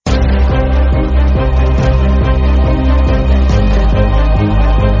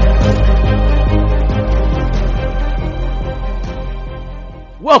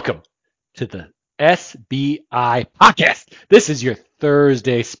welcome to the SBI podcast. This is your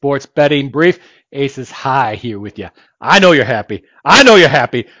Thursday sports betting brief. Aces High here with you. I know you're happy.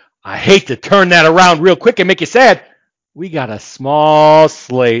 I hate to turn that around real quick and make you sad. We got a small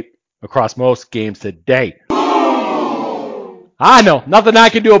slate across most games today. I know, nothing I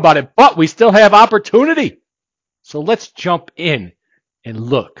can do about it, but we still have opportunity. So let's jump in and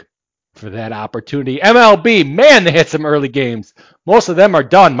look for that opportunity. MLB, man, they had some early games. Most of them are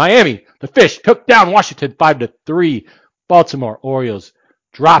done. Miami, the Fish, took down Washington 5-3. Baltimore Orioles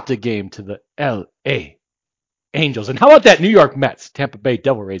dropped a game to the LA Angels. And how about that New York Mets, Tampa Bay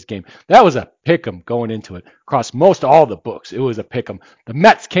Devil Rays game? That was a pick'em going into it. Across most all the books, it was a pick'em. The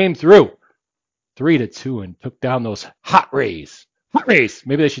Mets came through 3-2 and took down those Hot Rays. Hot Rays.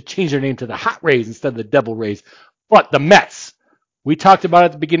 Maybe they should change their name to the Hot Rays instead of the Devil Rays. But the Mets, we talked about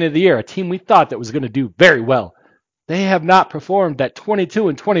at the beginning of the year, a team we thought that was going to do very well. They have not performed that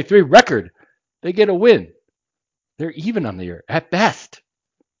 22-23 record. They get a win. They're even on the year at best.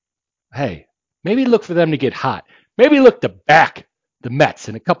 Hey, maybe look for them to get hot. Maybe look to back the Mets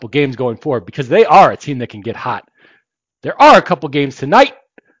in a couple games going forward because they are a team that can get hot. There are a couple games tonight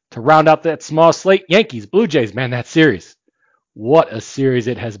to round out that small slate. Yankees, Blue Jays, man, that series. What a series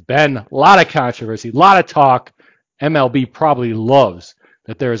it has been. A lot of controversy, a lot of talk. MLB probably loves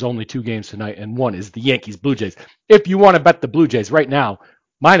that there is only two games tonight, and one is the Yankees Blue Jays. If you want to bet the Blue Jays right now,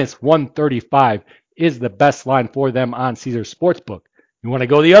 minus 135 is the best line for them on Caesars Sportsbook. You want to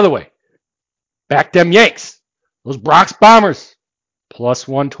go the other way, back them Yanks, those Bronx Bombers, plus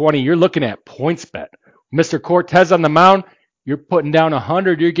 120. You're looking at points bet. Mr. Cortez on the mound, you're putting down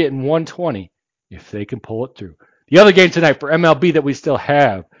 100, you're getting 120 if they can pull it through. The other game tonight for MLB that we still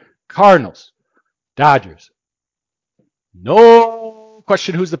have, Cardinals, Dodgers. No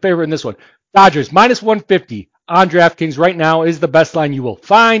question who's the favorite in this one. Dodgers, minus 150 on DraftKings right now is the best line you will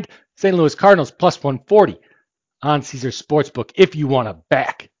find. St. Louis Cardinals, plus 140 on Caesars Sportsbook if you want to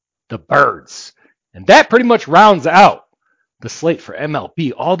back the Birds. And that pretty much rounds out the slate for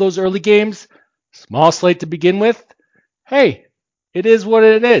MLB. All those early games, small slate to begin with. Hey, it is what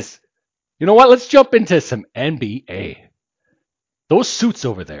it is. You know what? Let's jump into some NBA. Those suits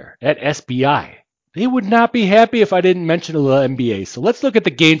over there at SBI, they would not be happy if I didn't mention a little NBA. So let's look at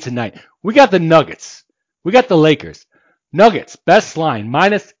the game tonight. We got the Nuggets. We got the Lakers. Nuggets, best line,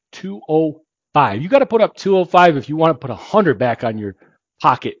 minus 205. You got to put up 205 if you want to put 100 back on your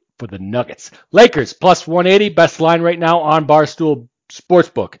pocket for the Nuggets. Lakers, plus 180, best line right now on Barstool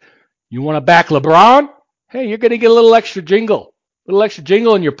Sportsbook. You want to back LeBron? Hey, you're going to get a little extra jingle. A little extra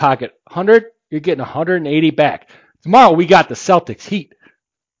jingle in your pocket. 100, you're getting 180 back. Tomorrow we got the Celtics Heat.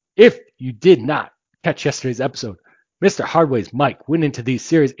 If you did not catch yesterday's episode, Mr. Hardway's Mike went into these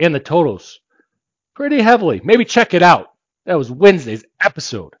series and the totals pretty heavily. Maybe check it out. That was Wednesday's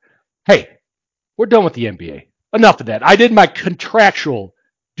episode. Hey, we're done with the NBA. Enough of that. I did my contractual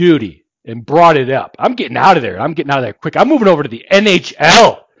duty and brought it up. I'm getting out of there. I'm getting out of there quick. I'm moving over to the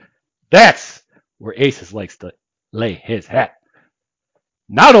NHL. That's where Aces likes to lay his hat.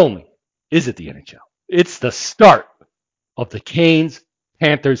 Not only is it the NHL, it's the start of the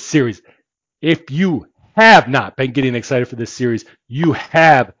Canes-Panthers series. If you have not been getting excited for this series, you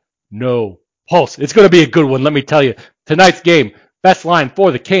have no pulse. It's going to be a good one, let me tell you. Tonight's game, best line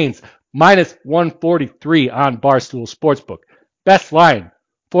for the Canes, minus 143 on Barstool Sportsbook. Best line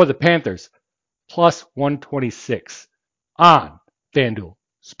for the Panthers, plus 126 on FanDuel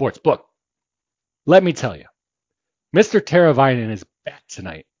Sportsbook. Let me tell you, Mr. Teravainen is back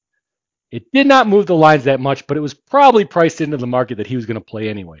tonight. It did not move the lines that much, but it was probably priced into the market that he was going to play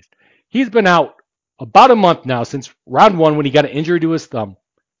anyways. He's been out about a month now since round one when he got an injury to his thumb.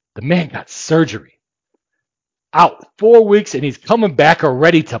 The man got surgery. Out 4 weeks, and he's coming back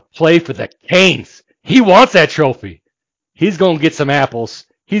already to play for the Canes. He wants that trophy. He's going to get some apples.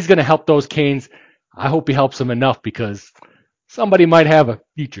 He's going to help those Canes. I hope he helps them enough because somebody might have a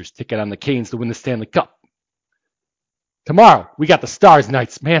futures ticket on the Canes to win the Stanley Cup. Tomorrow, we got the Stars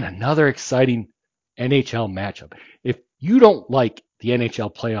Knights. Man, another exciting NHL matchup. If you don't like the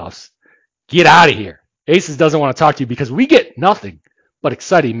NHL playoffs, get out of here. Aces doesn't want to talk to you because we get nothing but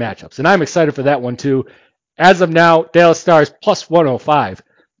exciting matchups. And I'm excited for that one too. As of now, Dallas Stars plus 105.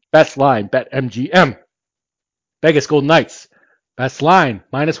 Best line, bet MGM. Vegas Golden Knights. Best line,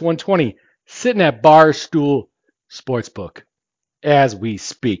 minus 120. Sitting at Barstool Sportsbook as we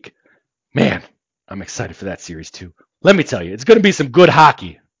speak. Man, I'm excited for that series too. Let me tell you, it's going to be some good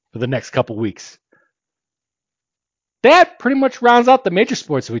hockey for the next couple weeks. That pretty much rounds out the major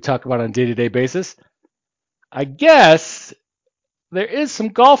sports that we talk about on a day-to-day basis. I guess there is some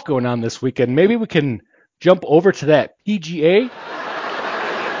golf going on this weekend. Maybe we can jump over to that PGA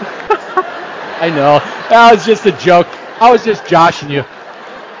I know. That was just a joke. I was just joshing you.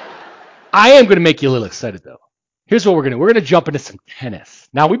 I am going to make you a little excited, though. Here's what we're going to do. We're going to jump into some tennis.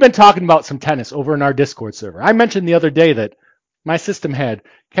 Now, we've been talking about some tennis over in our Discord server. I mentioned the other day that my system had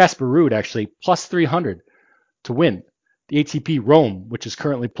Casper Ruud actually plus 300 to win the ATP Rome, which is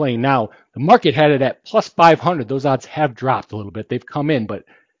currently playing now. The market had it at plus 500. Those odds have dropped a little bit. They've come in, but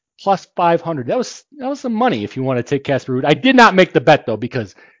plus 500. That was some money if you want to take Casper Ruud. I did not make the bet, though,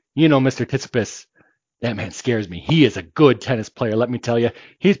 because you know Mr. Tsitsipas, that man scares me. He is a good tennis player, let me tell you.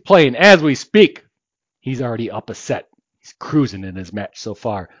 He's playing as we speak. He's already up a set. He's cruising in his match so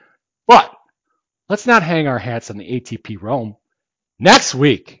far. But let's not hang our hats on the ATP Rome. Next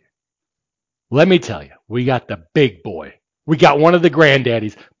week, let me tell you, we got the big boy. We got one of the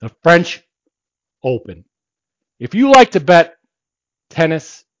granddaddies, the French Open. If you like to bet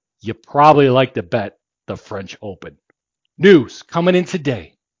tennis, you probably like to bet the French Open. News coming in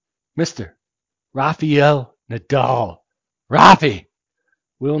today. Mr. Rafael Nadal. Rafi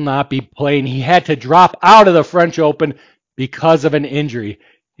will not be playing. He had to drop out of the French Open because of an injury.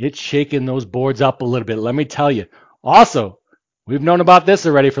 It's shaking those boards up a little bit, let me tell you. Also, we've known about this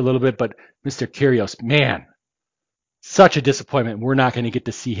already for a little bit, but Mr. Kyrgios, man, such a disappointment. We're not going to get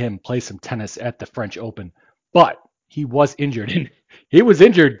to see him play some tennis at the French Open. But he was injured. And he was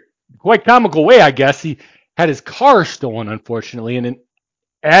injured quite comical way, I guess. He had his car stolen, unfortunately. And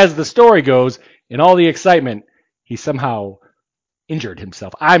as the story goes, in all the excitement, he somehow injured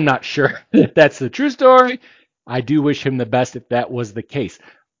himself. I'm not sure if that's the true story. I do wish him the best if that was the case.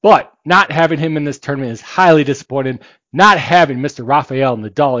 But not having him in this tournament is highly disappointing. Not having Mr. Rafael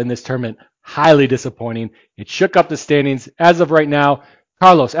Nadal in this tournament, highly disappointing. It shook up the standings. As of right now,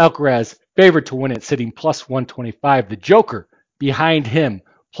 Carlos Alcaraz favored to win it, sitting plus 125. The Joker behind him,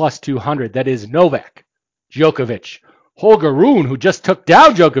 plus 200. That is Novak Djokovic. Holger Rune, who just took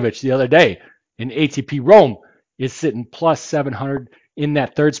down Djokovic the other day in ATP Rome, is sitting plus 700 in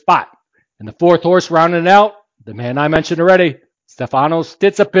that third spot. And the fourth horse rounding it out, the man I mentioned already, Stefanos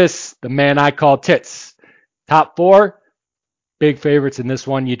Tsitsipas, the man I call Tits. Top four, big favorites in this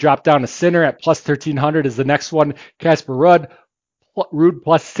one. You drop down to Sinner at plus 1,300 is the next one. Casper Ruud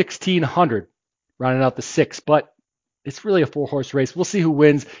plus 1,600, rounding out the six. But it's really a four-horse race. We'll see who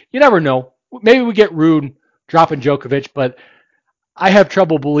wins. You never know. Maybe we get Ruud dropping Djokovic, but I have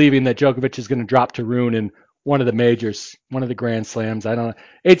trouble believing that Djokovic is going to drop to Rune in one of the majors, one of the Grand Slams. I don't know.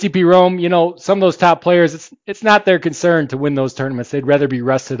 ATP Rome, you know, some of those top players, it's not their concern to win those tournaments. They'd rather be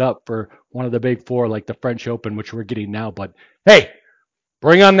rested up for one of the big four like the French Open, which we're getting now. But hey,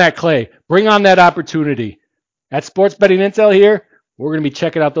 bring on that clay. Bring on that opportunity. At Sports Betting Intel here, we're going to be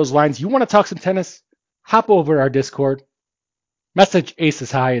checking out those lines. You want to talk some tennis? Hop over to our Discord. Message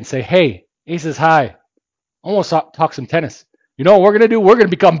Aces High and say, hey, Aces High, I want to talk some tennis. You know what we're going to do? We're going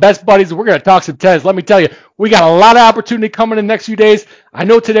to become best buddies and we're going to talk some tennis. Let me tell you, we got a lot of opportunity coming in the next few days. I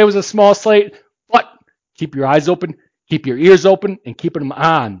know today was a small slate, but keep your eyes open, keep your ears open, and keep them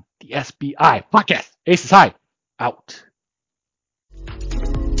on the SBI podcast. Aces High, out.